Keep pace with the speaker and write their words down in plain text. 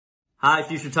Hi,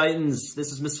 Future Titans.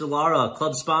 This is Mr. Lara,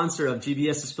 club sponsor of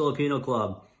GBS's Filipino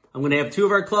Club. I'm going to have two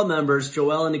of our club members,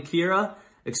 Joel and Akira,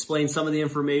 explain some of the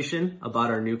information about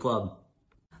our new club.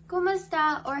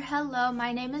 Kumusta or hello,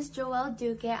 my name is Joel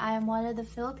Duque. I am one of the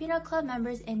Filipino Club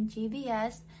members in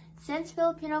GBS. Since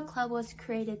Filipino Club was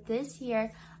created this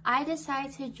year, I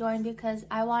decided to join because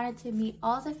I wanted to meet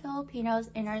all the Filipinos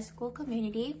in our school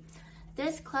community.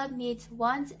 This club meets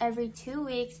once every 2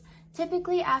 weeks,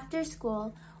 typically after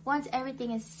school. Once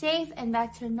everything is safe and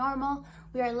back to normal,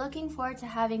 we are looking forward to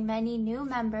having many new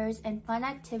members and fun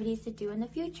activities to do in the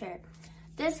future.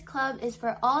 This club is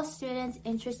for all students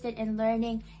interested in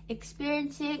learning,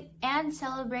 experiencing, and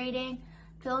celebrating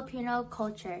Filipino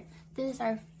culture. This is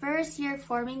our first year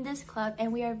forming this club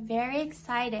and we are very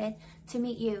excited to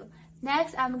meet you.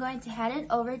 Next, I'm going to hand it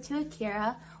over to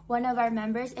Akira, one of our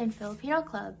members in Filipino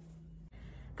Club.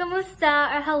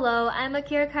 Kamusta or hello, I'm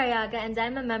Akira Carriaga and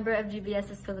I'm a member of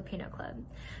GBS's Filipino Club.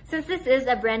 Since this is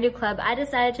a brand new club, I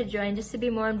decided to join just to be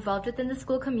more involved within the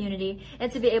school community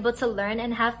and to be able to learn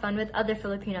and have fun with other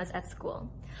Filipinos at school.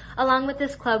 Along with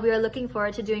this club, we are looking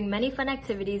forward to doing many fun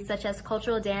activities such as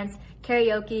cultural dance,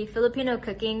 karaoke, Filipino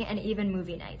cooking, and even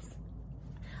movie nights.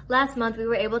 Last month, we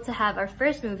were able to have our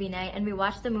first movie night and we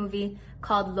watched a movie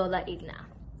called Lola Igna.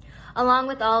 Along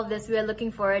with all of this, we are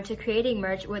looking forward to creating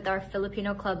merch with our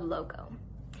Filipino Club logo.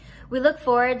 We look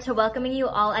forward to welcoming you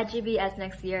all at GBS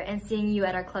next year and seeing you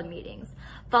at our club meetings.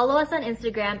 Follow us on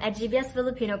Instagram at GBS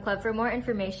Filipino Club for more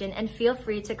information and feel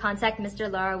free to contact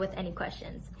Mr. Lara with any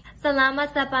questions.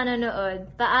 Salamat sa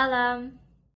panonood. Paalam!